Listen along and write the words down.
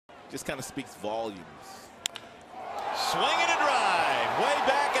just kind of speaks volumes. Swinging a drive, way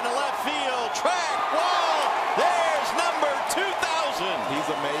back in the left field, track wall. There's number 2,000. He's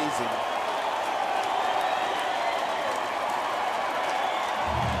amazing.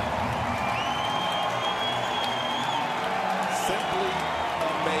 Simply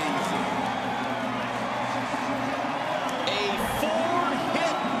amazing. A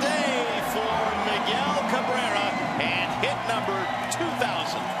 4-hit day for Miguel Cabrera and hit number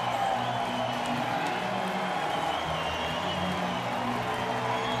 2,000.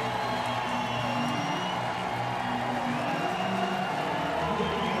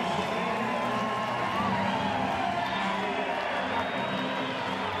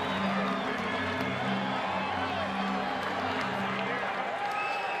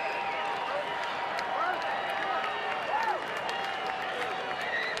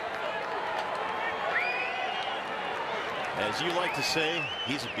 As you like to say,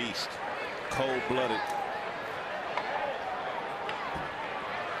 he's a beast. Cold-blooded.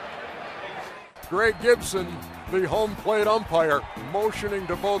 Greg Gibson, the home plate umpire, motioning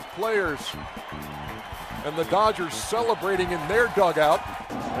to both players. And the Dodgers celebrating in their dugout.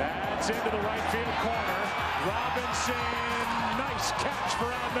 That's into the right field corner. Robinson, nice catch for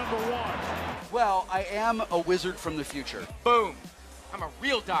out number 1. Well, I am a wizard from the future. Boom. I'm a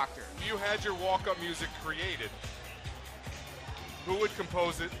real doctor. If you had your walk-up music created, who would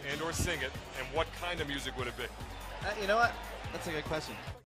compose it and or sing it, and what kind of music would it be? You know what? That's a good question.